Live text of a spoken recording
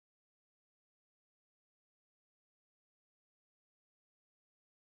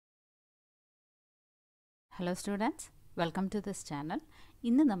Hello students, welcome to this channel.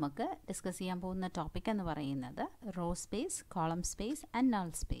 ഇന്ന് നമുക്ക് discuss ചെയ്യാൻ പോകുന്ന ടോപ്പിക് എന്ന് പറയുന്നത് raw space, column space and null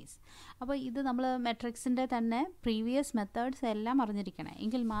space. അപ്പോൾ ഇത് നമ്മൾ മെട്രിക്സിൻ്റെ തന്നെ പ്രീവിയസ് മെത്തേഡ്സ് എല്ലാം അറിഞ്ഞിരിക്കണം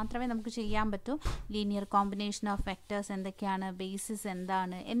എങ്കിൽ മാത്രമേ നമുക്ക് ചെയ്യാൻ പറ്റൂ. ലീനിയർ കോമ്പിനേഷൻ ഓഫ് വെക്ടേഴ്സ് എന്തൊക്കെയാണ്, ബേസിസ്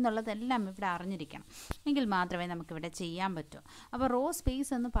എന്താണ് എന്നുള്ളതെല്ലാം ഇവിടെ അറിഞ്ഞിരിക്കണം എങ്കിൽ മാത്രമേ നമുക്കിവിടെ ചെയ്യാൻ പറ്റൂ. അപ്പോൾ റോ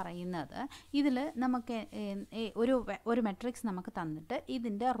സ്പേസ് എന്ന് പറയുന്നത് ഇതിൽ നമുക്ക് ഒരു മെട്രിക്സ് നമുക്ക് തന്നിട്ട്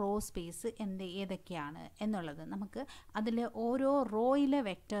ഇതിൻ്റെ റോ സ്പേസ് ഏതൊക്കെയാണ് എന്നുള്ളത് നമുക്ക് അതിൽ ഓരോ റോയിൽ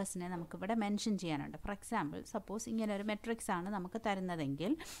വെക്ടേഴ്സിനെ നമുക്കിവിടെ മെൻഷൻ ചെയ്യാനുണ്ട്. ഫോർ എക്സാമ്പിൾ, സപ്പോസ് ഇങ്ങനെ ഒരു മെട്രിക്സ് ആണ് നമുക്ക്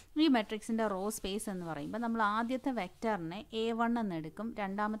തരുന്നതെങ്കിൽ ഈ മെട്രിക്സിൻ്റെ റോ സ്പേസ് എന്ന് പറയുമ്പോൾ നമ്മൾ ആദ്യത്തെ വെക്ടറിനെ A1 എന്നെടുക്കും,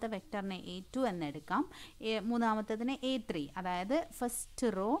 രണ്ടാമത്തെ വെക്ടറിനെ A2 എന്നെടുക്കാം, മൂന്നാമത്തതിനെ A3, അതായത്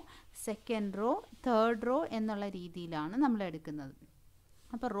first row, second row, third row എന്നുള്ള രീതിയിലാണ് നമ്മൾ എടുക്കുന്നത്.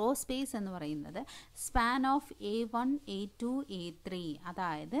 അപ്പോൾ റോ സ്പേസ് എന്ന് പറയുന്നത് span of A1, A2, A3,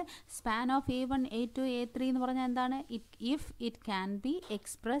 അതായത് span of A1, A2, A3 എന്ന് പറഞ്ഞാൽ എന്താണ്? If it can be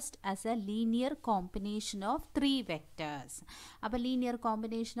expressed as A linear combination of 3 vectors. അപ്പോൾ ലീനിയർ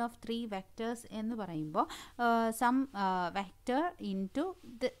കോമ്പിനേഷൻ ഓഫ് 3 വെക്ടേഴ്സ് എന്ന് പറയുമ്പോൾ സം വെക്ടർ ഇൻറ്റു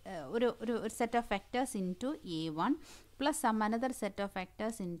ഒരു set of vectors into A1 plus some another set of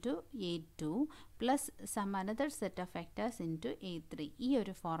vectors into A2 plus some another set of vectors into A3. ഈ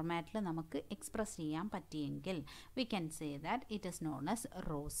ഒരു ഫോർമാറ്റിൽ നമുക്ക് express ചെയ്യാൻ പറ്റിയെങ്കിൽ we can say that it is known as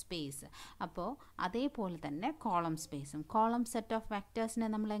row space. അപ്പോൾ അതേപോലെ തന്നെ column സ്പേസും, column set of വെക്ടേഴ്സിനെ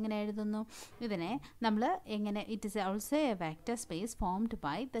നമ്മൾ എങ്ങനെ എഴുതുന്നു? ഇതിനെ നമ്മൾ എങ്ങനെ, it is also A vector space formed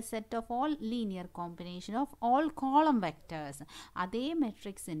by the set of all linear combination of all column vectors. അതേ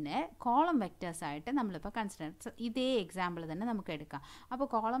മെട്രിക്സിൻ്റെ കോളം വെക്ടേഴ്സ് ആയിട്ട് നമ്മളിപ്പോൾ കൺസിഡർ, ഇതേ എക്സാമ്പിൾ തന്നെ നമുക്ക് എടുക്കാം. അപ്പോൾ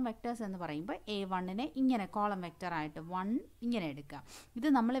കോളം വെക്ടേഴ്സ് എന്ന് പറയുമ്പോൾ A1നെ ഇങ്ങനെ കോളം വെക്ടർ ആയിട്ട് 1 ഇങ്ങനെ എടുക്കുക. ഇത്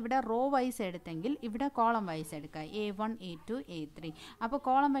നമ്മളിവിടെ റോ വൈസ് എടുത്തെങ്കിൽ ഇവിടെ കോളം വൈസ് എടുക്കുക, A1, A2, A3. അപ്പോൾ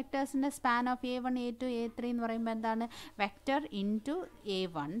column വെക്ടേഴ്സിൻ്റെ span of A1, A2, A3 എന്ന് പറയുമ്പോൾ എന്താണ്? Vector into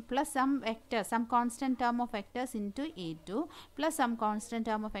A1 plus some vector, some constant term of vectors into A2 plus some constant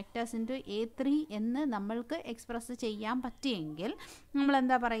term of vectors into A3 എന്ന് നമ്മൾക്ക് express ചെയ്യാൻ പറ്റിയെങ്കിൽ നമ്മൾ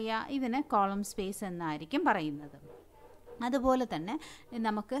എന്താ പറയുക? ഇതിന് കോളം സ്പേസ് എന്നായിരിക്കും പറയുന്നത്. അതുപോലെ തന്നെ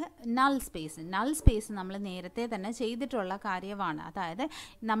നമുക്ക് നൾ സ്പേസ് നമ്മൾ നേരത്തെ തന്നെ ചെയ്തിട്ടുള്ള കാര്യമാണ്. അതായത്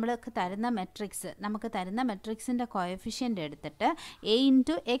നമുക്ക് തരുന്ന മെട്രിക്സിൻ്റെ കോഎഫിഷ്യൻ്റ് എടുത്തിട്ട് A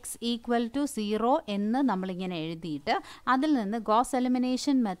into X equal to 0 എന്ന് നമ്മളിങ്ങനെ എഴുതിയിട്ട് അതിൽ നിന്ന് ഗോസ്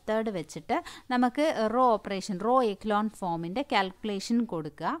എലിമിനേഷൻ മെത്തേഡ് വെച്ചിട്ട് നമുക്ക് row operation, raw echelon ഫോമിൻ്റെ calculation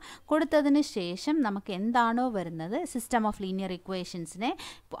കൊടുത്തതിന് ശേഷം നമുക്ക് എന്താണോ വരുന്നത് സിസ്റ്റം ഓഫ് ലീനിയർ ഇക്വേഷൻസിനെ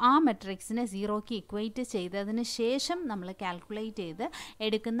ആ മെട്രിക്സിനെ 0ക്ക് ഇക്വേറ്റ് ചെയ്തതിന് ശേഷം നമ്മൾ കാൽക്കുലേറ്റ് ചെയ്ത്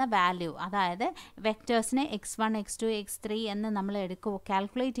എടുക്കുന്ന വാല്യൂ, അതായത് വെക്ടേഴ്സിനെ x1, x2, x3 എന്ന് നമ്മൾ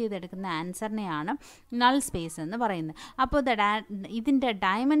കാൽക്കുലേറ്റ് ചെയ്തെടുക്കുന്ന ആൻസറിനെയാണ് നൾ സ്പേസ് എന്ന് പറയുന്നത്. അപ്പോൾ ഇതിൻ്റെ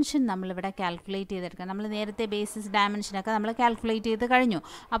ഡയമെൻഷൻ നമ്മളിവിടെ കാൽക്കുലേറ്റ് ചെയ്തെടുക്കുക. നമ്മൾ നേരത്തെ ബേസിസ് ഡയമെൻഷനൊക്കെ നമ്മൾ കാൽക്കുലേറ്റ് ചെയ്ത് കഴിഞ്ഞു.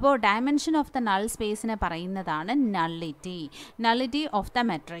 അപ്പോൾ ഡയമെൻഷൻ ഓഫ് ദ നൾ സ്പേസിനെ പറയുന്നതാണ് നള്ളിറ്റി ഓഫ് ദ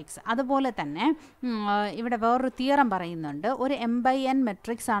മെട്രിക്സ്. അതുപോലെ തന്നെ ഇവിടെ വേറൊരു തിയറം പറയുന്നുണ്ട്. ഒരു m/n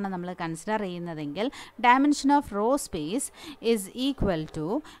മെട്രിക്സ് ആണ് നമ്മൾ കൺസിഡർ ചെയ്യുന്നതെങ്കിൽ dimension of raw space is equal to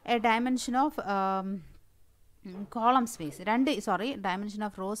a dimension of column space. Dimension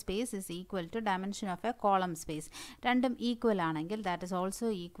of row space is equal to dimension of a column space. രണ്ടും ഈക്വൽ ആണെങ്കിൽ that is also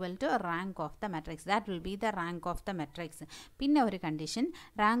equal to rank of the matrix. That will be the rank of the matrix. പിന്നെ ഒരു condition,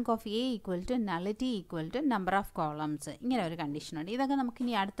 rank of A equal to nullity equal to number of columns. ഇങ്ങനെ ഒരു condition ഉണ്ട്. ഇതൊക്കെ നമുക്ക്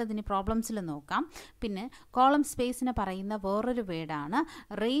ഇനി അടുത്തതിന് പ്രോബ്ലംസിൽ നോക്കാം. പിന്നെ കോളം സ്പേസിന് പറയുന്ന വേറൊരു വേർഡാണ്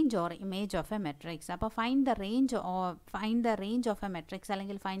range or image of A matrix. അപ്പോൾ find the range of A matrix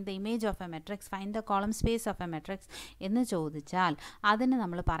അല്ലെങ്കിൽ find the image of A matrix, find the column space of A matrix എന്ന് ചോദിച്ചാൽ അതിന്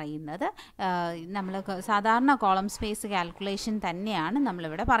നമ്മൾ പറയുന്നത് നമ്മൾ സാധാരണ കോളം സ്പേസ് കാൽക്കുലേഷൻ തന്നെയാണ്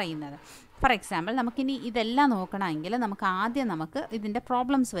നമ്മളിവിടെ പറയുന്നത്. ഫോർ എക്സാമ്പിൾ, നമുക്കിനി ഇതെല്ലാം നോക്കണമെങ്കിൽ നമുക്ക് ഇതിൻ്റെ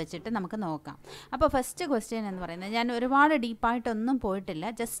പ്രോബ്ലംസ് വെച്ചിട്ട് നമുക്ക് നോക്കാം. അപ്പോൾ ഫസ്റ്റ് ക്വസ്റ്റ്യൻ എന്ന് പറയുന്നത്, ഞാൻ ഒരുപാട് ഡീപ്പായിട്ടൊന്നും പോയിട്ടില്ല,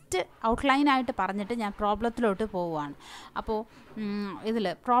 ജസ്റ്റ് ഔട്ട്ലൈനായിട്ട് പറഞ്ഞിട്ട് ഞാൻ പ്രോബ്ലത്തിലോട്ട് പോവുകയാണ്. അപ്പോൾ ഇതിൽ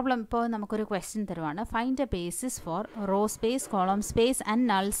പ്രോബ്ലം ഇപ്പോൾ നമുക്കൊരു question തരുവാണ്. Find A basis for raw space, column space and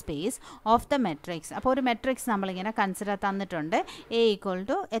null space of the matrix. അപ്പോൾ ഒരു മെട്രിക്സ് നമ്മളിങ്ങനെ കൺസിഡർ തന്നിട്ടുണ്ട്. A ഈക്വൽ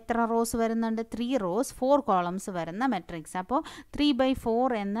ടു എത്ര റോസ് വരുന്നുണ്ട്? 3 റോസ് 4 കോളംസ് വരുന്ന മെട്രിക്സ്. അപ്പോൾ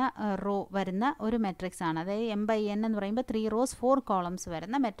 3/4 എന്ന റോ വരുന്ന ഒരു മെട്രിക്സ് ആണ്. അതായത് m/n എന്ന് പറയുമ്പോൾ 3 റോസ് 4 കോളംസ്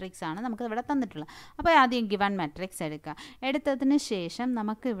വരുന്ന മെട്രിക്സ് ആണ് നമുക്ക് ഇവിടെ തന്നിട്ടുള്ളത്. അപ്പോൾ ആദ്യം ഗിവൺ മെട്രിക്സ് എടുത്തതിന് ശേഷം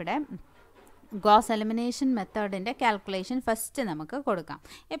നമുക്കിവിടെ ഗോസ് എലിമിനേഷൻ മെത്തേഡിൻ്റെ കാൽക്കുലേഷൻ ഫസ്റ്റ് നമുക്ക് കൊടുക്കാം.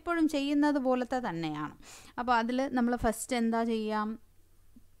 എപ്പോഴും ചെയ്യുന്നത് പോലത്തെ തന്നെയാണ്. അപ്പോൾ അതിൽ നമ്മൾ ഫസ്റ്റ് എന്താ ചെയ്യാം?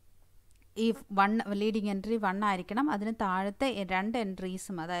 ഈ ലീഡിങ് എൻട്രി 1 ആയിരിക്കണം. അതിന് താഴത്തെ 2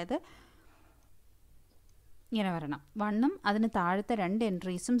 എൻട്രീസും, അതായത് ഇങ്ങനെ വരണം. 1ഉം അതിന് താഴത്തെ 2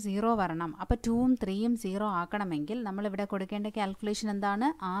 എൻട്രീസും 0 വരണം. അപ്പോൾ 2ഉം 3ഉം 0 ആക്കണമെങ്കിൽ നമ്മളിവിടെ കൊടുക്കേണ്ട കാൽക്കുലേഷൻ എന്താണ്?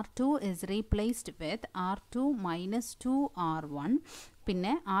 R2 is replaced with R2 minus 2R1.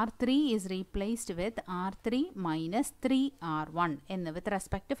 പിന്നെ R3 is replaced with R3 minus 3R1 എന്ന് with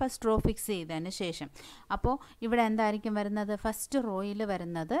respect first row fix ചെയ്തതിന് ശേഷം. അപ്പോൾ ഇവിടെ എന്തായിരിക്കും വരുന്നത്? ഫസ്റ്റ് റോയിൽ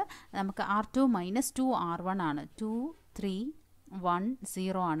വരുന്നത് നമുക്ക് R2 minus 2R1 ആണ്. 2 3 1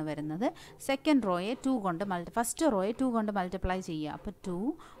 0 ആണ് വരുന്നത്. സെക്കൻഡ് റോയെ 2 കൊണ്ട് ഫസ്റ്റ് റോയെ 2 കൊണ്ട് മൾട്ടിപ്ലൈ ചെയ്യുക. അപ്പോൾ 2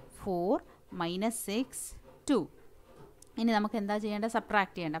 4 മൈനസ് 6 2. ഇനി നമുക്ക് എന്താ ചെയ്യേണ്ടത്?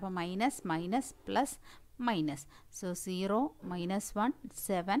 സബ്ട്രാക്ട് ചെയ്യേണ്ടത്. അപ്പോൾ minus minus plus minus. So 0 minus 1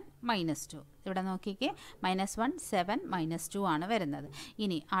 7 minus 2. ഇവിടെ നോക്കിക്കേ, മൈനസ് 1 7 മൈനസ് 2 ആണ് വരുന്നത്.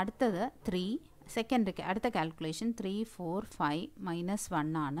 ഇനി അടുത്തത് 3 സെക്കൻഡ് അടുത്ത കാൽക്കുലേഷൻ 3 4 5 മൈനസ്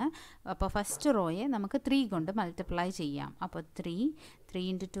 1 ആണ്. അപ്പോൾ ഫസ്റ്റ് റോയെ നമുക്ക് 3 കൊണ്ട് മൾട്ടിപ്ലൈ ചെയ്യാം. അപ്പോൾ 3 3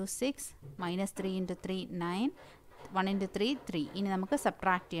 ഇൻറ്റു 2 6 മൈനസ് 3 ഇൻറ്റു 3 9 1 ഇൻറ്റു 3 3. ഇനി നമുക്ക്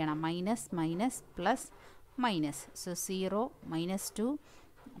സബ്ട്രാക്ട് ചെയ്യണം. Minus minus plus minus. So 0 minus 2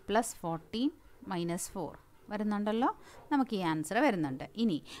 plus 14 minus 4 വരുന്നുണ്ടല്ലോ. നമുക്ക് ഈ ആൻസർ വരുന്നുണ്ട്.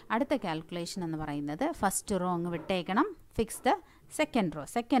 ഇനി അടുത്ത കാൽക്കുലേഷൻ എന്ന് പറയുന്നത് ഫസ്റ്റ് റോ അങ്ങ് വിട്ടേക്കണം. Fix the second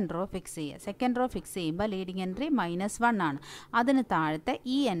row fix ചെയ്യുക. സെക്കൻഡ് റോ ഫിക്സ് ചെയ്യുമ്പോൾ ലീഡിങ് എൻട്രി -1 ആണ്. അതിന് താഴത്തെ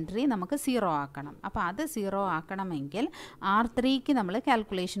ഈ എൻട്രി നമുക്ക് 0 ആക്കണം. അപ്പോൾ അത് 0 ആക്കണമെങ്കിൽ R3ക്ക് നമ്മൾ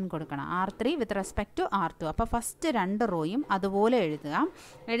കാൽക്കുലേഷൻ കൊടുക്കണം. R3 with respect to R2. അപ്പോൾ ഫസ്റ്റ് 2 റോയും അതുപോലെ എഴുതുക.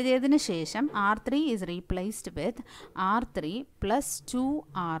 എഴുതിയതിന് ശേഷം R3 is replaced with R3 plus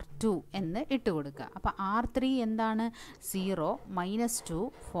 2R2 എന്ന് ഇട്ട് കൊടുക്കുക. അപ്പോൾ R3 എന്താണ്? 0 മൈനസ് 2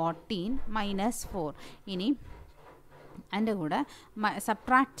 14 മൈനസ് 4. ഇനി അതിൻ്റെ കൂടെ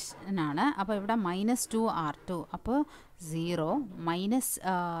സബ്ട്രാക്ഷനാണ്. അപ്പോൾ ഇവിടെ -2R2. അപ്പോൾ 0 മൈനസ്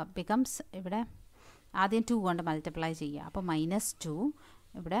ബിക്കംസ് ഇവിടെ ആദ്യം 2 കൊണ്ട് മൾട്ടിപ്ലൈ ചെയ്യുക. അപ്പോൾ -2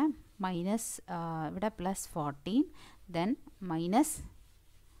 ഇവിടെ മൈനസ് ഇവിടെ പ്ലസ് 14 ദെൻ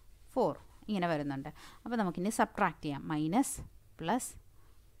 -4 ഇങ്ങനെ വരുന്നുണ്ട്. അപ്പോൾ നമുക്കിനി സബ്ട്രാക്ട് ചെയ്യാം. Minus plus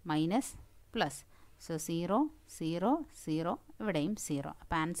minus plus. So 0 0 0 ഇവിടെയും 0.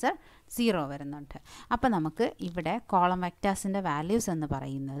 അപ്പോൾ ആൻസർ 0 വരുന്നുണ്ട്. അപ്പോൾ നമുക്ക് ഇവിടെ കോളം വെക്റ്റേഴ്സിൻ്റെ വാല്യൂസ് എന്ന്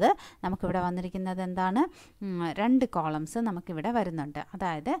പറയുന്നത് നമുക്കിവിടെ വന്നിരിക്കുന്നത് എന്താണ്? 2 കോളംസ് നമുക്കിവിടെ വരുന്നുണ്ട്.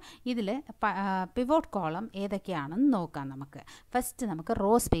 അതായത് ഇതിൽ പിവോട്ട് കോളം ഏതൊക്കെയാണെന്ന് നോക്കാം. നമുക്ക് ഫസ്റ്റ് നമുക്ക്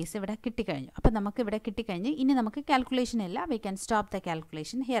റോ സ്പേസ് ഇവിടെ കിട്ടിക്കഴിഞ്ഞു. അപ്പോൾ നമുക്ക് ഇവിടെ കിട്ടിക്കഴിഞ്ഞ് ഇനി നമുക്ക് കാൽക്കുലേഷൻ ഇല്ല. We can stop the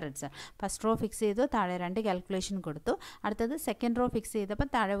calculation here it's. First row fix ചെയ്തു, താഴെ 2 കാൽക്കുലേഷൻ കൊടുത്തു. അടുത്തത് സെക്കൻഡ് റോ ഫിക്സ് ചെയ്തപ്പോൾ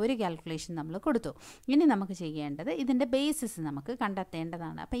താഴെ 1 കാൽക്കുലേഷൻ നമ്മൾ കൊടുത്തു. ഇനി നമുക്ക് ചെയ്യേണ്ടത് ഇതിൻ്റെ ബേസിസ് നമുക്ക്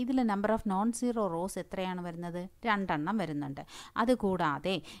കണ്ടെത്തേണ്ടതാണ്. അപ്പോൾ ഇതിൽ number of non zero rose എത്രയാണ് വരുന്നത്? 2 എണ്ണം വരുന്നുണ്ട്.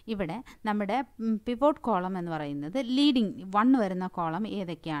 അതുകൂടാതെ ഇവിടെ നമ്മുടെ പിവോട്ട് കോളം എന്ന് പറയുന്നത് ലീഡിങ് 1 വരുന്ന കോളം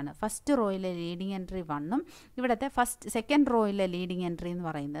ഏതൊക്കെയാണ്? ഫസ്റ്റ് റോയിലെ ലീഡിങ് എൻട്രി 1ഉം ഇവിടുത്തെ സെക്കൻഡ് റോയിലെ ലീഡിങ് എൻട്രി എന്ന്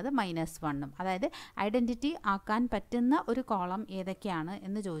പറയുന്നത് -1ഉം. അതായത് ഐഡൻറ്റിറ്റി ആക്കാൻ പറ്റുന്ന ഒരു കോളം ഏതൊക്കെയാണ്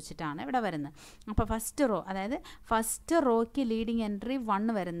എന്ന് ചോദിച്ചിട്ടാണ് ഇവിടെ വരുന്നത്. അപ്പോൾ ഫസ്റ്റ് റോ, അതായത് ഫസ്റ്റ് റോയ്ക്ക് ലീഡിങ് എൻട്രി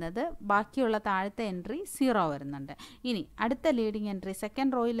 1 വരുന്നത്, ബാക്കിയുള്ള താഴത്തെ എൻട്രി 0 വരുന്നുണ്ട്. ഇനി അടുത്ത leading entry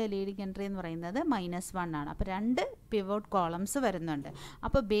second റോയിലെ leading entry എന്ന് പറയുന്നത് -1 ആണ്. അപ്പോൾ 2 പിവോട്ട് കോളംസ് വരുന്നുണ്ട്.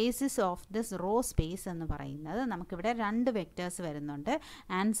 അപ്പോൾ basis of this raw space എന്ന് പറയുന്നത് നമുക്കിവിടെ 2 വെക്റ്റേഴ്സ് വരുന്നുണ്ട്.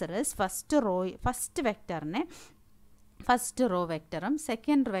 Answer is first വെക്റ്ററിനെ first row വെക്റ്ററും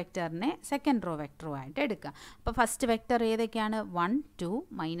സെക്കൻഡ് വെക്റ്ററിനെ സെക്കൻഡ് റോ വെക്റ്ററുമായിട്ട് എടുക്കുക. അപ്പോൾ ഫസ്റ്റ് വെക്റ്റർ ഏതൊക്കെയാണ്? 1 2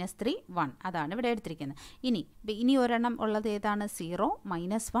 -3 1. അതാണ് ഇവിടെ എടുത്തിരിക്കുന്നത്. ഇനി ഒരെണ്ണം ഉള്ളത് ഏതാണ്? 0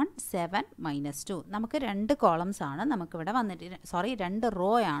 -1 7 -2. നമുക്ക് 2 കോളംസ് ആണ് നമുക്കിവിടെ വന്നിട്ട് 2 റോ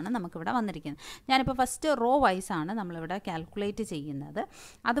ആണ് നമുക്കിവിടെ വന്നിരിക്കുന്നത്. ഞാനിപ്പോൾ ഫസ്റ്റ് റോ വൈസ് ആണ് നമ്മളിവിടെ കാൽക്കുലേറ്റ് ചെയ്യുന്നത്.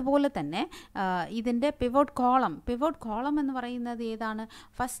 അതുപോലെ തന്നെ ഇതിൻ്റെ പിവോട്ട് കോളം എന്ന് പറയുന്നത് ഏതാണ്?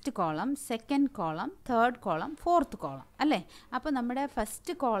 First column, second column, third column, fourth column അല്ലേ? അപ്പോൾ നമ്മുടെ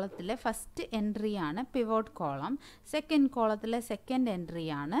first കോളത്തിലെ first എൻട്രിയാണ് pivot column. Second കോളത്തിലെ second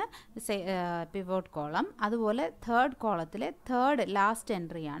എൻട്രിയാണ് pivot column. അതുപോലെ third കോളത്തിലെ third last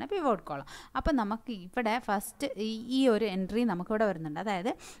എൻട്രിയാണ് pivot column. അപ്പോൾ നമുക്ക് ഇവിടെ ഫസ്റ്റ് ഈ ഒരു എൻട്രി നമുക്കിവിടെ വരുന്നുണ്ട്.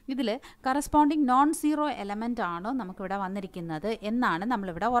 അതായത് ഇതിൽ കറസ്പോണ്ടിങ് നോൺ സീറോ എലമെൻ്റ് ആണോ നമുക്കിവിടെ വന്നിരിക്കുന്നത് എന്നാണ്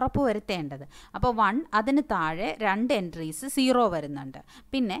നമ്മളിവിടെ ഉറപ്പ് വരുത്തേണ്ടത്. അപ്പോൾ 1 അതിന് താഴെ 2 എൻട്രീസ് 0 വരുന്നുണ്ട്.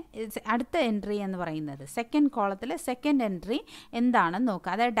 പിന്നെ അടുത്ത എൻട്രി എന്ന് പറയുന്നത് സെക്കൻഡ് കോളത്തിലെ സെക്കൻഡ് എൻട്രി എന്താണെന്ന് നോക്കുക.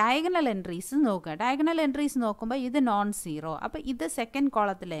 അതായത് ഡയഗണൽ എൻട്രീസ് നോക്കുക. ഡയഗണൽ എൻട്രീസ് നോക്കുമ്പോൾ ഇത് നോൺ സീറോ. അപ്പോൾ ഇത് second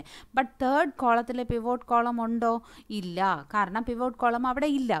കോളത്തിലെ, but third കോളത്തിലെ pivot column ഉണ്ടോ? ഇല്ല. കാരണം പിവോട്ട് കോളം അവിടെ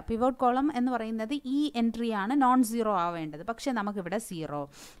ഇല്ല. പിവോട്ട് കോളം എന്ന് പറയുന്നത് ഈ എൻട്രിയാണ് നോൺ സീറോ ആവേണ്ടത്. പക്ഷേ നമുക്കിവിടെ 0.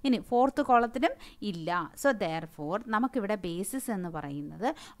 ഇനി ഫോർത്ത് കോളത്തിലും ഇല്ല. സോ ദെയർഫോർ നമുക്കിവിടെ ബേസിസ് എന്ന് പറയുന്നത്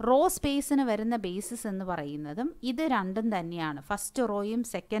റോ സ്പേസിന് വരുന്ന ബേസിസ് എന്ന് പറയുന്നതും ഇത് രണ്ടും തന്നെയാണ്. First റോയും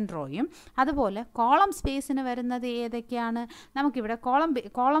second റോയും. അതുപോലെ കോളം സ്പേസിന് വരുന്നത് ഏതൊക്കെ? ഏതൊക്കെയാണ്? നമുക്കിവിടെ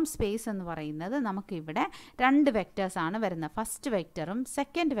കോളം സ്പേസ് എന്ന് പറയുന്നത് നമുക്കിവിടെ 2 വെക്റ്റേഴ്സാണ് വരുന്നത്. ഫസ്റ്റ് വെക്റ്ററും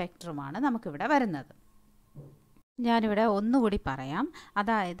സെക്കൻഡ് വെക്റ്ററുമാണ് നമുക്കിവിടെ വരുന്നത്. ഞാനിവിടെ ഒന്നുകൂടി പറയാം.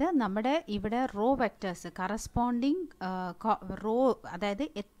 അതായത് നമ്മുടെ ഇവിടെ റോ വെക്റ്റേഴ്സ് കറസ്പോണ്ടിങ് റോ, അതായത്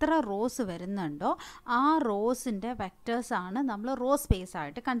എത്ര റോസ് വരുന്നുണ്ടോ ആ റോസിൻ്റെ വെക്റ്റേഴ്സാണ് നമ്മൾ റോ സ്പേസ്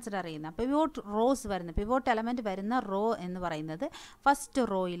ആയിട്ട് കൺസിഡർ ചെയ്യുന്നത്. പിവോട്ട് എലമെൻറ്റ് വരുന്ന റോ എന്ന് പറയുന്നത് ഫസ്റ്റ്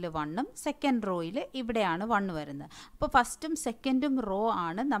റോയിൽ 1ഉം സെക്കൻഡ് റോയിൽ ഇവിടെയാണ് 1 വരുന്നത്. അപ്പോൾ ഫസ്റ്റും സെക്കൻഡും റോ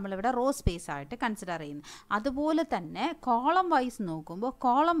ആണ് നമ്മളിവിടെ റോ സ്പേസ് ആയിട്ട് കൺസിഡർ ചെയ്യുന്നത്. അതുപോലെ തന്നെ കോളം വൈസ് നോക്കുമ്പോൾ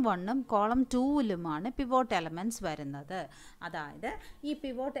കോളം 1ഉം കോളം 2ലുമാണ് പിവോട്ട് എലമെൻറ്റ്സ് വരുന്നത്. അതായത് ഈ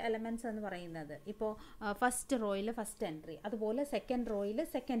പിവോട്ട് എലമെൻറ്റ്സ് എന്ന് പറയുന്നത് ഇപ്പോൾ ഫസ്റ്റ് റോയിൽ ഫസ്റ്റ് എൻട്രി, അതുപോലെ സെക്കൻഡ് റോയിൽ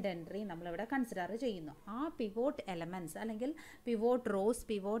സെക്കൻഡ് എൻട്രി നമ്മളിവിടെ കൺസിഡർ ചെയ്യുന്നു. ആ പിവോട്ട് എലമെൻറ്റ്സ് അല്ലെങ്കിൽ പിവോട്ട് റോസ്,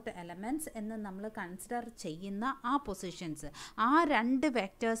 പിവോട്ട് എലമെൻറ്റ്സ് എന്ന് നമ്മൾ കൺസിഡർ ചെയ്യുന്ന ആ പൊസിഷൻസ്, ആ 2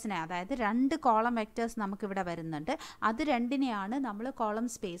 വെക്റ്റേഴ്സിനെ, അതായത് 2 കോളം വെക്റ്റേഴ്സ് നമുക്കിവിടെ വരുന്നുണ്ട്, അത് രണ്ടിനെയാണ് നമ്മൾ കോളം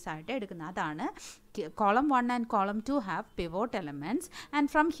സ്പേസ് ആയിട്ട് എടുക്കുന്നത്. അതാണ് column 1 and column 2 have pivot elements, and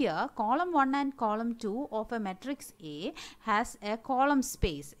from here column 1 and column 2 of a matrix A has a column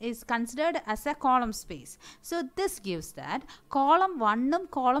space, is considered as a column space. So this gives that column 1ഉം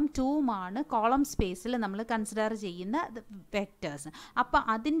column 2ഉം ആണ് column spaceൽ നമ്മൾ consider ചെയ്യുന്ന vectors. അപ്പോൾ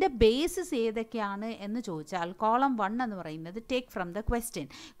അതിൻ്റെ basis ഏതൊക്കെയാണ് എന്ന് ചോദിച്ചാൽ column 1 എന്ന് പറയുന്നത് take from the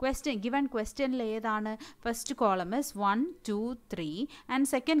question given ക്വസ്റ്റ്യനിൽ ഏതാണ്? First column is 1 2 3 and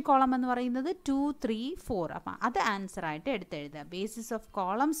second column എന്ന് പറയുന്നത് 2 3 4. അപ്പം അത് ആൻസർ ആയിട്ട് എടുത്തെഴുതുക. ബേസിസ് ഓഫ്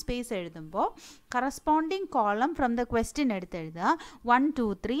കോളം സ്പേസ് എഴുതുമ്പോൾ corresponding column from the question എടുത്തെഴുതുക 1 2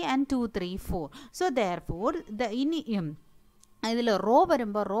 3 and 2 3 4. So therefore ഇനി ഇതിൽ റോ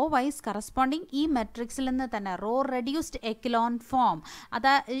വരുമ്പോൾ റോ വൈസ് കറസ്പോണ്ടിങ് ഈ മെട്രിക്സിൽ നിന്ന് തന്നെ റോ റെഡ്യൂസ്ഡ് എക്കലോൺ ഫോം,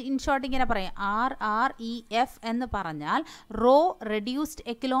 അതാ ഇൻ ഷോർട്ട് ഇങ്ങനെ പറയും RREF എന്ന് പറഞ്ഞാൽ റോ റെഡ്യൂസ്ഡ്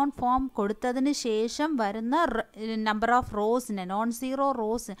എക്കലോൺ ഫോം കൊടുത്തതിന് ശേഷം വരുന്ന number of റോസിനെ, non zero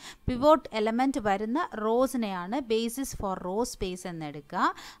rose, pivot element വരുന്ന റോസിനെയാണ് ബേസിസ് ഫോർ റോ സ്പേസ് എന്നെടുക്കുക.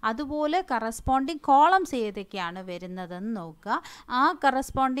 അതുപോലെ കറസ്പോണ്ടിങ് കോളംസ് ഏതൊക്കെയാണ് വരുന്നതെന്ന് നോക്കുക. ആ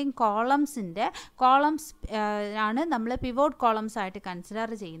കറസ്പോണ്ടിങ് കോളംസ് ആണ് നമ്മൾ പിവോട്ട് columns ആയിട്ട് കൺസിഡർ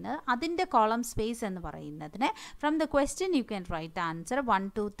ചെയ്യുന്നത്. അതിൻ്റെ കോളം സ്പേസ് എന്ന് പറയുന്നതിന് from the question you can write the answer 1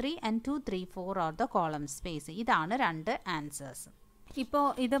 2 3 and 2 3 4 are the column space. ഇതാണ് 2 ആൻസേഴ്സ്. ഇപ്പോൾ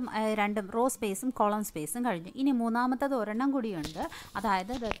ഇതും രണ്ടും റോ സ്പേസും കോളം സ്പേസും കഴിഞ്ഞു. ഇനി മൂന്നാമത്തത് ഒരെണ്ണം കൂടിയുണ്ട്.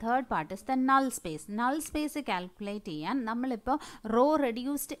 അതായത് the third part is the null space. Null space calculate ചെയ്യാൻ നമ്മളിപ്പോൾ row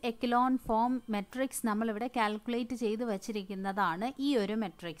reduced echelon form matrix നമ്മളിവിടെ കാൽക്കുലേറ്റ് ചെയ്ത് വച്ചിരിക്കുന്നതാണ് ഈ ഒരു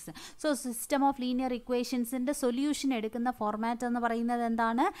matrix. So system of linear ഇക്വേഷൻസിൻ്റെ solution എടുക്കുന്ന ഫോർമാറ്റ് എന്ന് പറയുന്നത്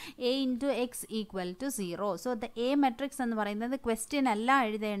എന്താണ്? A × X = 0. So the A matrix എന്ന് പറയുന്നത് ക്വസ്റ്റ്യൻ അല്ല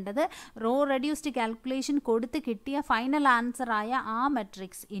എഴുതേണ്ടത്, റോ റെഡ്യൂസ്ഡ് കാൽക്കുലേഷൻ കൊടുത്ത് കിട്ടിയ ഫൈനൽ ആൻസറായ ആ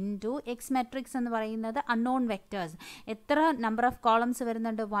മെട്രിക്സ് ഇൻറ്റു എക്സ് മെട്രിക്സ് എന്ന് പറയുന്നത് അൺനോൺ വെക്റ്റേഴ്സ്. എത്ര നമ്പർ ഓഫ് കോളംസ്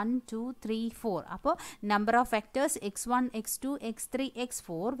വരുന്നുണ്ട്? 1 2 3 4. അപ്പോൾ number of vectors x1 x2 x3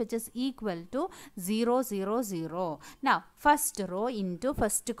 x4 which is equal to 0 0 0. Now first rho into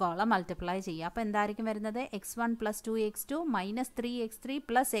first column multiply ചെയ്യുക. അപ്പോൾ എന്തായിരിക്കും വരുന്നത്? x1 + 2x2 - 3x3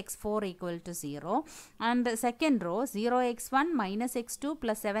 + x4 = 0. And second row 0x1 - x2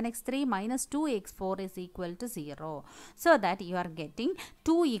 + 7x3 - 2x4 is equal to 0. So that you are getting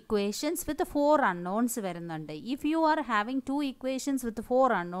 2 equations with 4 unknowns വരുന്നുണ്ട്. If you are having 2 equations with 4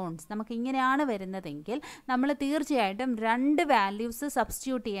 unknowns, നമുക്ക് ഇങ്ങനെയാണ് വരുന്നതെങ്കിൽ നമ്മൾ തീർച്ചയായിട്ടും 2 വാല്യൂസ്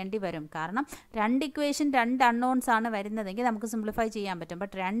സബ്സ്റ്റിറ്റ്യൂട്ട് ചെയ്യേണ്ടി വരും. കാരണം 2 equation 2 unknowns ആണ് വരുന്നതെങ്കിൽ നമുക്ക് സിംപ്ലിഫൈ ചെയ്യാൻ പറ്റും.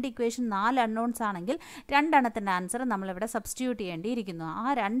 ബട്ട് 2 ഇക്വേഷൻ 4 unknowns ആണെങ്കിൽ 2 എണ്ണത്തിൻ്റെ ആൻസർ നമ്മളിവിടെ സബ്സ്റ്റിറ്റ്യൂട്ട് ചെയ്യേണ്ടിയിരിക്കുന്നു. ആ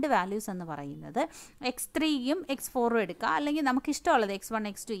 2 വാല്യൂസ് എന്ന് പറയുന്നത് x3യും x4ഉം എടുക്കുക, അല്ലെങ്കിൽ നമുക്ക് ഇഷ്ടമുള്ളത് x1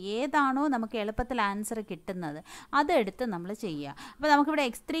 x2 ഏതാണോ നമുക്ക് എളുപ്പത്തിൽ ആൻസർ കിട്ടുന്നത് അതെടുത്ത് നമ്മൾ ചെയ്യുക. അപ്പോൾ നമുക്കിവിടെ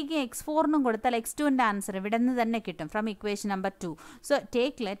x3ക്കും x4നും കൊടുത്താൽ x2ൻ്റെ ആൻസർ ഇവിടെ നിന്ന് തന്നെ കിട്ടും from equation number 2. So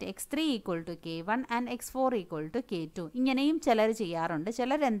take let x3 = k1 and x4 = k2. ഇങ്ങനെയും ചിലർ ചെയ്യാറുണ്ട്.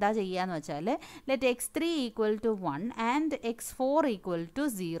 ചിലർ എന്താ ചെയ്യുകയെന്ന് വെച്ചാൽ ലെറ്റ് x3 = 1 ആൻഡ് x4 =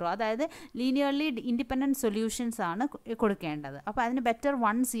 0. അതായത് ലീനിയർലി ഇൻഡിപെൻഡൻറ്റ് സൊല്യൂഷൻസ് ആണ് കൊടുക്കേണ്ടത്. അപ്പോൾ അതിന് ബെറ്റർ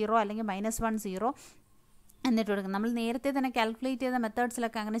 1 0 അല്ലെങ്കിൽ -1 0 എന്നിട്ട് കൊടുക്കാം. നമ്മൾ നേരത്തെ തന്നെ കാൽക്കുലേറ്റ് ചെയ്ത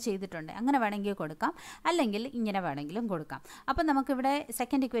മെത്തേഡ്സിലൊക്കെ അങ്ങനെ ചെയ്തിട്ടുണ്ട്. അങ്ങനെ വേണമെങ്കിൽ കൊടുക്കാം, അല്ലെങ്കിൽ ഇങ്ങനെ വേണമെങ്കിലും കൊടുക്കാം. അപ്പം നമുക്കിവിടെ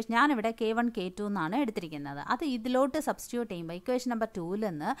സെക്കൻഡ് ഇക്വേഷൻ ഞാനിവിടെ k1 k2 എന്നാണ് എടുത്തിരിക്കുന്നത്. അത് ഇതിലോട്ട് സബ്സ്റ്റിറ്റ്യൂട്ട് ചെയ്യുമ്പോൾ ഇക്വേഷൻ നമ്പർ 2ൽ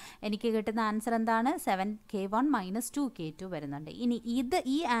നിന്ന് എനിക്ക് കിട്ടുന്ന ആൻസർ എന്താണ്? 7k1 - 2k2 വരുന്നുണ്ട്. ഇനി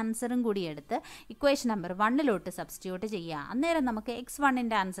ഈ ആൻസറും കൂടി എടുത്ത് ഇക്വേഷൻ നമ്പർ 1ലോട്ട് സബ്സ്റ്റിറ്റ്യൂട്ട് ചെയ്യുക. അന്നേരം നമുക്ക്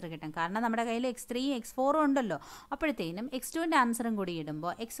x1ൻ്റെ ആൻസർ കിട്ടും. കാരണം നമ്മുടെ കയ്യിൽ x3 x4 ഉണ്ടല്ലോ. അപ്പോഴത്തേനും x2ൻ്റെ ആൻസറും കൂടി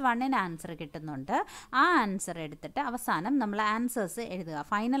ഇടുമ്പോൾ x1ന് ആൻസർ കിട്ടുന്നുണ്ട്. ആ ആൻസർ എടുത്തിട്ട് അവസാനം നമ്മൾ ആൻസേഴ്സ് എഴുതുക.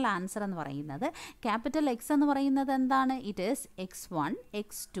 ഫൈനൽ ആൻസർ എന്ന് പറയുന്നത് ക്യാപിറ്റൽ എക്സ് എന്ന് പറയുന്നത് എന്താണ്? It is x1,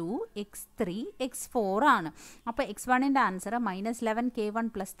 x2, x3, x4 ആണ്. അപ്പോൾ x1ൻ്റെ ആൻസർ -11k1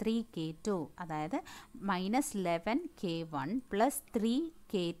 + 3k2, അതായത് -11k1 +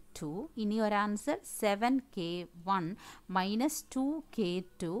 3k2. ഇനി ഒരു ആൻസർ 7k1 -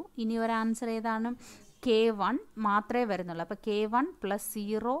 2k2. ഇനി ഒരു ആൻസർ ഏതാണ്? k1 മാത്രമേ വരുന്നുള്ളൂ. അപ്പോൾ k1 +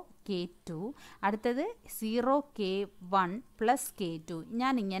 0k2. അടുത്തത് 0k1 + k2.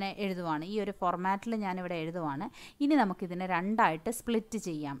 ഞാൻ ഇങ്ങനെ എഴുതുവാണ്, ഈ ഒരു ഫോർമാറ്റിൽ ഞാനിവിടെ എഴുതുവാണ്. ഇനി നമുക്കിതിനെ രണ്ടായിട്ട് സ്പ്ലിറ്റ്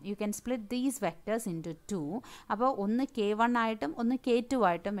ചെയ്യാം. You can split these vectors into 2. അപ്പോൾ ഒന്ന് k1 ആയിട്ടും ഒന്ന് k2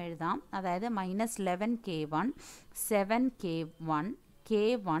 ആയിട്ടും എഴുതാം. അതായത് -11k1, 7k1,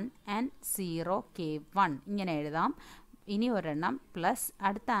 k1 and 0k1 ഇങ്ങനെ എഴുതാം. ഇനി ഒരെണ്ണം പ്ലസ്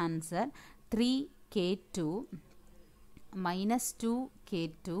അടുത്ത answer 3k2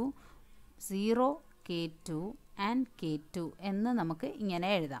 -2k2, 0k2 and k2 എന്ന് നമുക്ക് ഇങ്ങനെ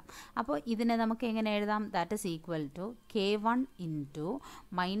എഴുതാം. അപ്പോൾ ഇതിനെ നമുക്ക് എങ്ങനെ എഴുതാം? That is equal to k1 into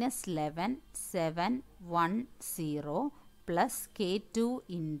 -11 710 plus k2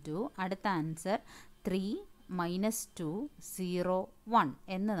 into അടുത്ത ആൻസർ 3 -2 0 1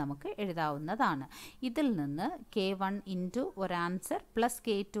 എന്ന് നമുക്ക് എഴുതാവുന്നതാണ്. ഇതിൽ നിന്ന് k1 ഇൻറ്റു ഒരു ആൻസർ പ്ലസ്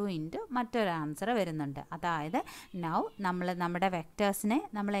k2 ഇൻറ്റു മറ്റൊരു ആൻസർ വരുന്നുണ്ട്. അതായത് നൗ നമ്മൾ നമ്മുടെ വെക്ടേഴ്സിനെ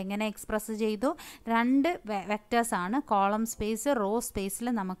നമ്മൾ എങ്ങനെ എക്സ്പ്രസ് ചെയ്തു? രണ്ട് വെക്ടേഴ്സാണ് കോളം സ്പേസ് റോ സ്പേസിൽ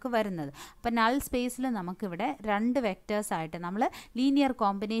നമുക്ക് വരുന്നത്. അപ്പോൾ നൾ സ്പേസിൽ നമുക്കിവിടെ രണ്ട് വെക്ടേഴ്സായിട്ട് നമ്മൾ ലീനിയർ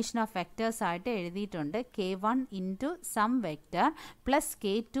കോമ്പിനേഷൻ ഓഫ് വെക്ടേഴ്സ് ആയിട്ട് എഴുതിയിട്ടുണ്ട്. k1 into some vector plus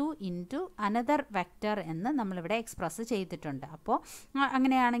k2 into another vector എന്ന് നമ്മളിവിടെ എക്സ്പ്രസ് ചെയ്തിട്ടുണ്ട്. അപ്പോൾ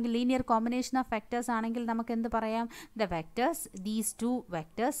അങ്ങനെയാണെങ്കിൽ ലീനിയർ കോമ്പിനേഷൻ ഓഫ് വെക്ടേഴ്സ് ആണെങ്കിൽ നമുക്ക് എന്ത് പറയാം? The vectors these two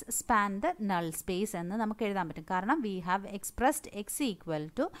vectors span the null space എന്ന് നമുക്ക് എഴുതാൻ പറ്റും. കാരണം we have expressed X equal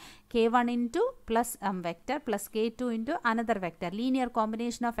to k1 into plus vector plus k2 into another vector. Linear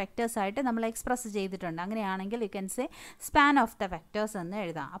combination of vectors ആയിട്ട് നമ്മൾ എക്സ്പ്രസ് ചെയ്തിട്ടുണ്ട്. അങ്ങനെയാണെങ്കിൽ you can say span of the vectors എന്ന്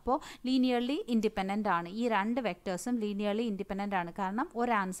എഴുതാം. അപ്പോൾ ലീനിയർലി ഇൻഡിപെൻഡൻ്റ് ആണ്. ഈ രണ്ട് വെക്ടേഴ്സും ലീനിയർലി ഇൻഡിപെൻഡൻ്റ് ആണ്. കാരണം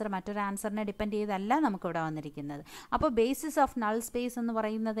ഒരു ആൻസർ മറ്റൊരു ആൻസറിനെ ഡിപ്പെൻഡ് ചെയ്തല്ല നമുക്കിവിടെ വന്നിരിക്കുന്നത്. അപ്പോൾ ബേസിസ് ഓഫ് നൾ സ്പേസ് എന്ന്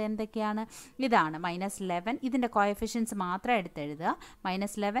പറയുന്നത് എന്തൊക്കെയാണ്? ഇതാണ് -11. ഇതിൻ്റെ കോഎഫിഷ്യൻസ് മാത്രം എടുത്തെഴുതുക.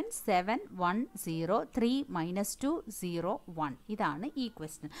 -11 7 1 0 3 -2 0 1. ഇതാണ് ഈ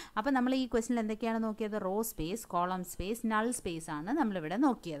ക്വസ്റ്റ്യൻ. അപ്പോൾ നമ്മൾ ഈ ക്വസ്റ്റ്യനിൽ എന്തൊക്കെയാണ് നോക്കിയത്? Raw space, column space, null space ആണ് നമ്മളിവിടെ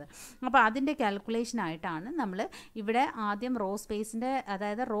നോക്കിയത്. അപ്പോൾ അതിൻ്റെ കാൽക്കുലേഷനായിട്ടാണ് നമ്മൾ ഇവിടെ ആദ്യം റോ സ്പേസിൻ്റെ,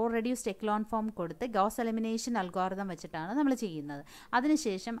 അതായത് റോ റെഡ്യൂസ്ഡ് എക്ലോൺ ഫോം കൊടുത്ത് ഗൗസ് എലിമിനേഷൻ അൽഗോരിതം വെച്ചിട്ടാണ് നമ്മൾ ചെയ്യുന്നത്.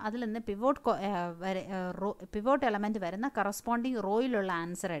 അതിനുശേഷം അതിൽ നിന്ന് പിവോട്ട് എലമെൻറ്റ് വരുന്ന കറസ്പോണ്ടിങ് റോയിലുള്ള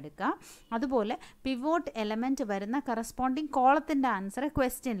ആൻസർ എടുക്കുക. അതുപോലെ പിവോട്ട് എലമെൻറ്റ് വരുന്ന കറസ്പോണ്ടിങ് കോളത്തിൻ്റെ ആൻസർ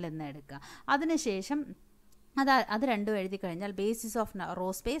ക്വസ്റ്റ്യനിൽ നിന്ന് എടുക്കുക. അതിനുശേഷം അത് രണ്ടും എഴുതി കഴിഞ്ഞാൽ basis of raw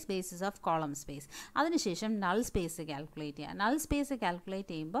space, basis of column space. അതിനുശേഷം നൾ സ്പേസ് കാൽക്കുലേറ്റ് ചെയ്യുക. നൾ സ്പേസ്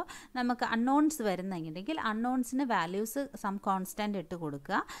കാൽക്കുലേറ്റ് ചെയ്യുമ്പോൾ നമുക്ക് അൺനോൺസ് വരുന്നെങ്കിൽ അൺനോൺസിന് വാല്യൂസ് സം കോൺസ്റ്റൻറ്റ് ഇട്ട്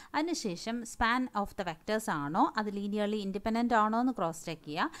കൊടുക്കുക. അതിനുശേഷം സ്പാൻ ഓഫ് ദ വെക്ടേഴ്സ് ആണോ, അത് ലീനിയർലി ഇൻഡിപെൻഡൻ്റ് ആണോ എന്ന് ക്രോസ് ചെക്ക്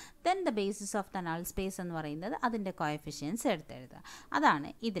ചെയ്യുക. Then the basis of the null space എന്ന് പറയുന്നത് അതിൻ്റെ കോഎഫിഷ്യൻസ് എടുത്തെഴുതുക.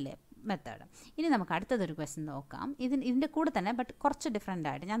 അതാണ് ഇതിലെ മെത്തേഡ്. ഇനി നമുക്ക് അടുത്തതൊരു ക്വസ്റ്റ്യൻ നോക്കാം. ഇതിൻ്റെ കൂടെ തന്നെ ബട്ട് കുറച്ച് ഡിഫറെൻ്റ്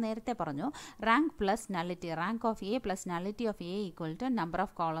ആയിട്ട്. ഞാൻ നേരത്തെ പറഞ്ഞു rank plus nullity, rank of A plus nullity of A equal to number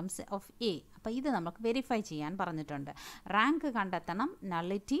of columns of A. അപ്പോൾ ഇത് നമുക്ക് വെരിഫൈ ചെയ്യാൻ പറഞ്ഞിട്ടുണ്ട്. റാങ്ക് കണ്ടെത്തണം,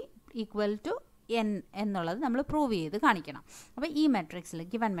 നള്ളിറ്റി ഈക്വൽ ടു n എന്നുള്ളത് നമ്മൾ പ്രൂവ് ചെയ്ത് കാണിക്കണം. അപ്പോൾ ഈ മെട്രിക്സിൽ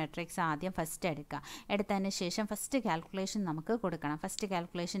ഗിവൻ മെട്രിക്സ് ആദ്യം ഫസ്റ്റ് എടുക്കുക. എടുത്തതിന് ശേഷം ഫസ്റ്റ് കാൽക്കുലേഷൻ നമുക്ക് കൊടുക്കണം. First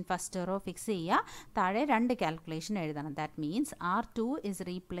calculation first row fix ചെയ്യുക. താഴെ രണ്ട് കാൽക്കുലേഷൻ എഴുതണം. That means R2 is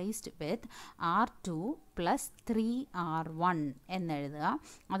replaced with R2 plus 3R1 എന്നെഴുതുക.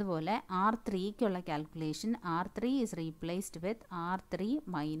 അതുപോലെ R3ക്കുള്ള calculation R3 is replaced with R3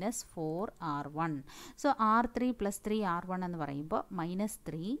 minus 4R1. So R3 plus 3R1 എന്ന് പറയുമ്പോൾ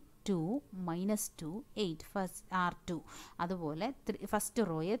 -3 2 -2 8 ഫസ്റ്റ് R2. അതുപോലെ ഫസ്റ്റ്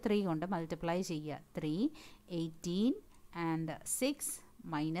റോയെ 3 കൊണ്ട് മൾട്ടിപ്ലൈ ചെയ്യുക. 3 18 ആൻഡ് 6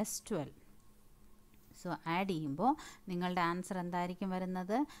 -12. സോ ആഡ് ചെയ്യുമ്പോൾ നിങ്ങളുടെ ആൻസർ എന്തായിരിക്കും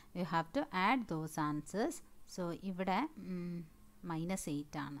വരുന്നത്? You have to add those answers. So ഇവിടെ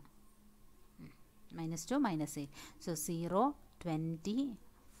 -8 ആണ്. -2 -8. സോ 0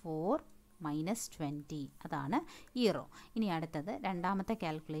 24 -20 അതാണ് ഈ റോ. ഇനി അടുത്തത് രണ്ടാമത്തെ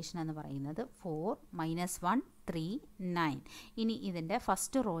കാൽക്കുലേഷൻ എന്ന് പറയുന്നത് 4 -1 3 9. ഇനി ഇതിൻ്റെ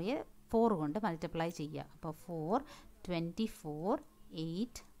ഫസ്റ്റ് റോയെ 4 കൊണ്ട് മൾട്ടിപ്ലൈ ചെയ്യുക. അപ്പോൾ 4 24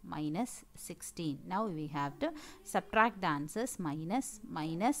 8 -16. Now we have to subtract the answers,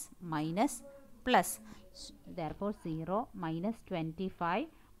 minus plus. Therefore 0 -25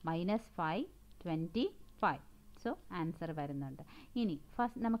 -5 25. So answer വരുന്നുണ്ട്. ഇനി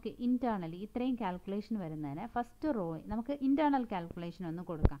ഫസ്റ്റ് നമുക്ക് ഇൻറ്റേർണലി ഇത്രയും കാൽക്കുലേഷൻ വരുന്നതിന് ഫസ്റ്റ് റോ നമുക്ക് ഇൻറ്റേർണൽ കാൽക്കുലേഷൻ ഒന്ന്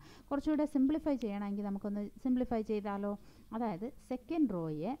കൊടുക്കാം. കുറച്ചുകൂടെ സിംപ്ലിഫൈ ചെയ്യണമെങ്കിൽ നമുക്കൊന്ന് സിംപ്ലിഫൈ ചെയ്താലോ? അതായത് സെക്കൻഡ്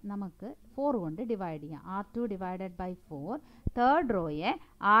റോയെ നമുക്ക് 4 കൊണ്ട് ഡിവൈഡ് ചെയ്യാം. R2 divided by 4. Third റോയെ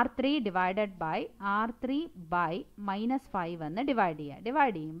R3 divided by R3 by -5 എന്ന് ഡിവൈഡ് ചെയ്യുക.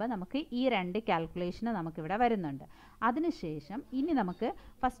 ഡിവൈഡ് ചെയ്യുമ്പോൾ നമുക്ക് ഈ രണ്ട് കാൽക്കുലേഷന് നമുക്കിവിടെ വരുന്നുണ്ട്. അതിനുശേഷം ഇനി നമുക്ക്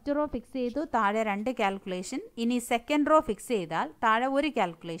ഫസ്റ്റ് റോ ഫിക്സ് ചെയ്തു, താഴെ രണ്ട് കാൽക്കുലേഷൻ. ഇനി സെക്കൻഡ് റോ ഫിക്സ് ചെയ്താൽ താഴെ ഒരു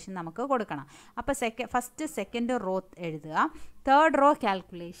കാൽക്കുലേഷൻ നമുക്ക് കൊടുക്കണം. അപ്പോൾ ഫസ്റ്റ് സെക്കൻഡ് റോ എഴുതുക. Third row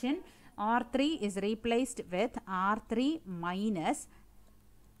calculation R3 is replaced with R3 minus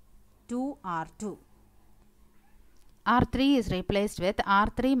 2R2. R3 is replaced with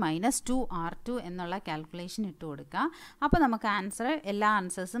R3 minus 2R2 എന്നുള്ള കാൽക്കുലേഷൻ ഇട്ട് കൊടുക്കുക. അപ്പോൾ നമുക്ക് ആൻസർ എല്ലാ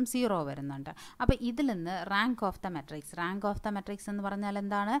ആൻസേഴ്സും 0 വരുന്നുണ്ട്. അപ്പോൾ ഇതിൽ നിന്ന് rank of the matrix, rank of the matrix എന്ന് പറഞ്ഞാൽ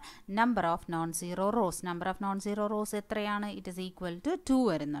എന്താണ്? Number of non zero rose. Number of non zero rose എത്രയാണ്? ഇറ്റ് ഈസ് ഈക്വൽ ടു 2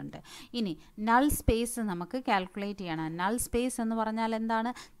 വരുന്നുണ്ട്. ഇനി നൾ സ്പേസ് നമുക്ക് കാൽക്കുലേറ്റ് ചെയ്യണം. നൾ സ്പേസ് എന്ന് പറഞ്ഞാൽ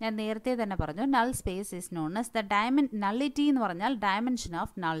എന്താണ്? ഞാൻ നേരത്തെ തന്നെ പറഞ്ഞു, null space is known as the nullity എന്ന് പറഞ്ഞാൽ ഡയമെൻഷൻ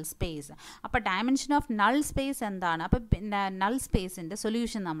ഓഫ് നൾ സ്പേസ്. അപ്പോൾ ഡയമെൻഷൻ ഓഫ് നൾ സ്പേസ് എന്താണ്? അപ്പോൾ നൾ സ്പേസിൻ്റെ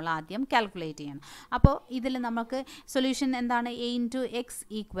സൊല്യൂഷൻ നമ്മൾ ആദ്യം കാൽക്കുലേറ്റ് ചെയ്യണം. അപ്പോൾ ഇതിൽ നമുക്ക് സൊല്യൂഷൻ എന്താണ്? a into X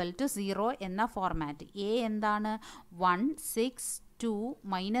equal to 0 എന്ന ഫോർമാറ്റ്. a എന്താണ്? 1 6 2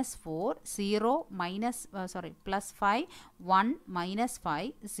 -4 0 +5 1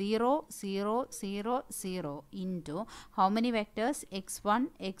 -5 0 0 0 0 into how many vectors? x1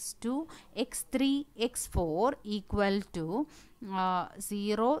 x2 x3 x4 equal to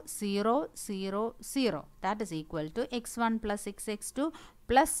 0 0 0 0. That is equal to x1 plus 6x2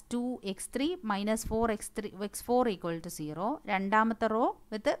 plus 2x3 minus 4x4 equal to 0. രണ്ടാമത്തെ raw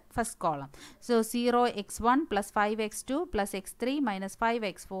with first column. So 0x1 plus 5x2 plus x3 minus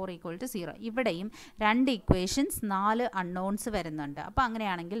 5x4 equal to 0. ഇവിടെയും രണ്ട് equations 4 unknowns വരുന്നുണ്ട്. അപ്പോൾ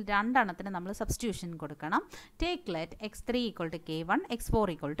അങ്ങനെയാണെങ്കിൽ രണ്ടെണ്ണത്തിന് നമ്മൾ substitution കൊടുക്കണം. Take let x3 equal to k1 x4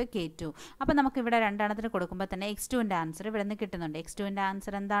 equal to k2. അപ്പോൾ നമുക്ക് ഇവിടെ രണ്ടെണ്ണത്തിന് കൊടുക്കുമ്പോൾ തന്നെ x2ൻ്റെ ആൻസർ ഇവിടെ നിന്ന് കിട്ടുന്നുണ്ട്. x2ൻ്റെ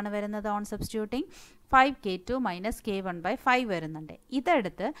ആൻസർ എന്താണ് വരുന്നത്? On substituting 5k2 minus k1 by 5 വരുന്നുണ്ട്.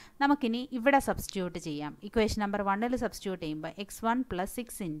 ഇതെടുത്ത് നമുക്കിനി ഇവിടെ സബ്സ്റ്റിറ്റ്യൂട്ട് ചെയ്യാം. ഇക്വേഷൻ നമ്പർ 1ൽ സബ്സ്റ്റിറ്റ്യൂട്ട് ചെയ്യുമ്പോൾ x1 plus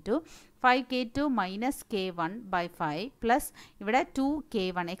 6 into 5k2 minus k1 by 5 plus ഇവിടെ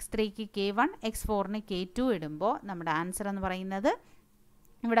 2k1, x3ക്ക് k1 x4ന് k2 ഇടുമ്പോൾ നമ്മുടെ ആൻസർ എന്ന് പറയുന്നത്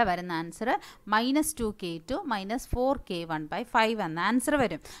ഇവിടെ വരുന്ന answer -2k2 minus 4k1 by 5 എന്ന ആൻസർ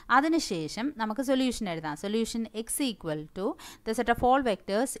വരും. അതിനുശേഷം നമുക്ക് സൊല്യൂഷൻ എഴുതാം. Solution x equal to the set of all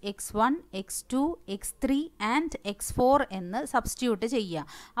vectors x1 x2 x3 and x4 എന്ന് സബ്സ്റ്റിറ്റ്യൂട്ട് ചെയ്യുക.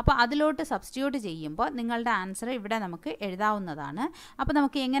 അപ്പോൾ അതിലോട്ട് സബ്സ്റ്റിറ്റ്യൂട്ട് ചെയ്യുമ്പോൾ നിങ്ങളുടെ ആൻസർ ഇവിടെ നമുക്ക് എഴുതാവുന്നതാണ്. അപ്പോൾ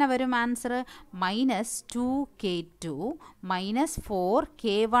നമുക്ക് എങ്ങനെ വരും answer? -2k2 minus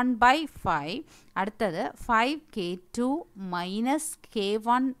 4k1 by 5. അടുത്തത് 5k2 minus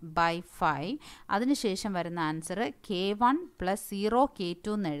k1 by 5. അതിനുശേഷം വരുന്ന ആൻസർ k1 plus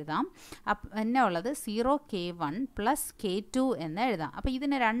 0k2 എന്ന് എഴുതാം. പിന്നെ ഉള്ളത് 0k1 plus k2 എന്ന് എഴുതാം. അപ്പോൾ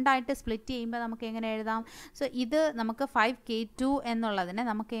ഇതിനെ രണ്ടായിട്ട് സ്പ്ലിറ്റ് ചെയ്യുമ്പോൾ നമുക്ക് എങ്ങനെ എഴുതാം? സോ ഇത് നമുക്ക് 5k2 എന്നുള്ളതിനെ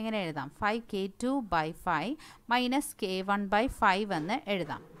നമുക്ക് എങ്ങനെ എഴുതാം? 5k2 by 5 minus k1 by 5 എന്ന്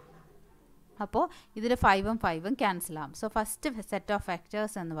എഴുതാം. അപ്പോൾ ഇതിൽ 5ഉം 5ഉം ക്യാൻസൽ ആവും. So first set of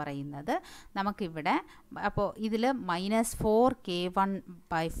vectors എന്ന് പറയുന്നത് നമുക്കിവിടെ, അപ്പോൾ ഇതിൽ -4k1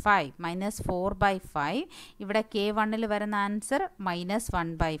 by 5 -4 by 5. ഇവിടെ k1ൽ വരുന്ന ആൻസർ -1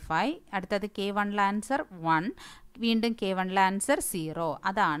 by 5. അടുത്തത് k1ലെ ആൻസർ 1, വീണ്ടും k1ലെ ആൻസർ 0.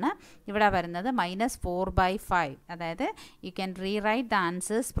 അതാണ് ഇവിടെ വരുന്നത് -4 by 5. അതായത് you can rewrite the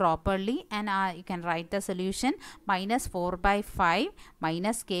answers properly and you can write the solution -4 by 5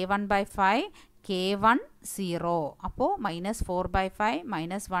 minus k1 by 5 k1 0. അപ്പോൾ -4 by 5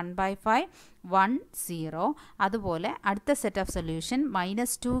 -1 by 5 1 0. അതുപോലെ അടുത്ത set of solution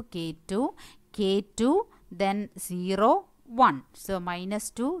 -2k2 k2 then 0 1. So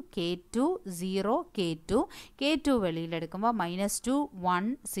 -2 k2 0 k2 k2 വെളിയിലെടുക്കുമ്പോൾ -2 1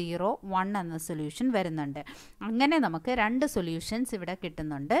 0 1 എന്ന solution വരുന്നുണ്ട്. അങ്ങനെ നമുക്ക് രണ്ട് solutions ഇവിടെ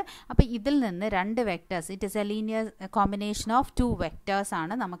കിട്ടുന്നുണ്ട്. അപ്പോൾ ഇതിൽ നിന്ന് രണ്ട് vectors, it is A linear combination of 2 vectors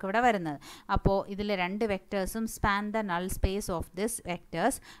ആണ് നമുക്കിവിടെ വരുന്നത്. അപ്പോൾ ഇതിൽ രണ്ട് വെക്ടേഴ്സും span the null space of this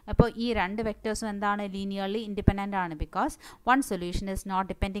vectors. അപ്പോൾ ഈ രണ്ട് വെക്ടേഴ്സും എന്താണ്? ലീനിയർലി ഇൻഡിപെൻഡൻ്റ് ആണ്. Because one solution is not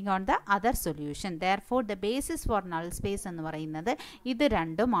depending on the other solution. Therefore the basis for null space എന്ന് എന്ന് പറയുന്നത് ഇത്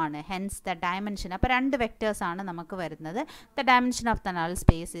രണ്ടുമാണ്. ഹെൻസ് ദ ഡയമെൻഷൻ, അപ്പോൾ രണ്ട് വെക്റ്റേഴ്സാണ് നമുക്ക് വരുന്നത്. The dimension of the null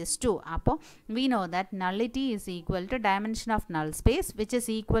space is 2. അപ്പോൾ we know that nullity is equal to dimension of null space which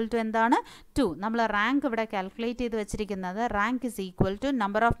is equal to എന്താണ് 2. നമ്മൾ റാങ്ക് ഇവിടെ കാൽക്കുലേറ്റ് ചെയ്ത് വെച്ചിരിക്കുന്നത് rank is equal to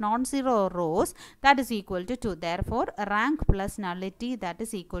number of non zero rose that is equal to 2. Therefore rank plus nullity that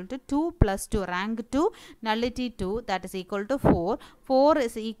is equal to 2 plus 2, rank 2 nullity 2 that is equal to 4. 4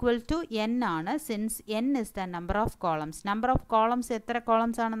 is equal to n ആണ്, since n is the number of columns. Number of columns എത്ര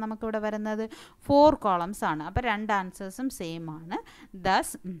columns ആണ് നമുക്ക് ഇവിടെ വരുന്നത്? 4 columns ആണ്. അപ്പോൾ രണ്ട് ആൻസേഴ്സും same ആണ്. thus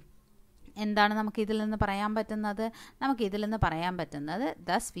എന്താണ് നമുക്ക് ഇതിൽ നിന്ന് പറയാൻ പറ്റുന്നത്?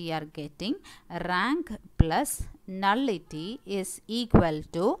 thus we are getting rank plus nullity is equal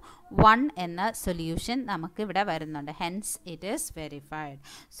to 1 എന്ന സൊല്യൂഷൻ നമുക്ക് ഇവിടെ വരുന്നുണ്ട്. Hence it is verified.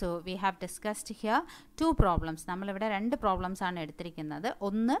 So we have discussed here 2 problems. നമ്മളിവിടെ 2 പ്രോബ്ലംസ് ആണ് എടുത്തിരിക്കുന്നത്.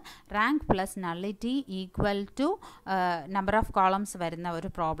 ഒന്ന് rank plus nullity equal to number of columns വരുന്ന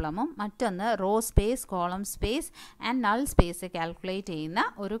ഒരു പ്രോബ്ലമും, മറ്റൊന്ന് raw space, column space and null space calculate ചെയ്യുന്ന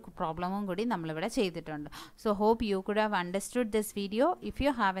ഒരു പ്രോബ്ലമും കൂടി നമ്മളിവിടെ ചെയ്തിട്ടുണ്ട്. So hope you could have understood this video. If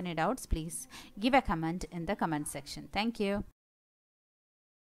you have any doubts please give a comment in the comment section. Thank you.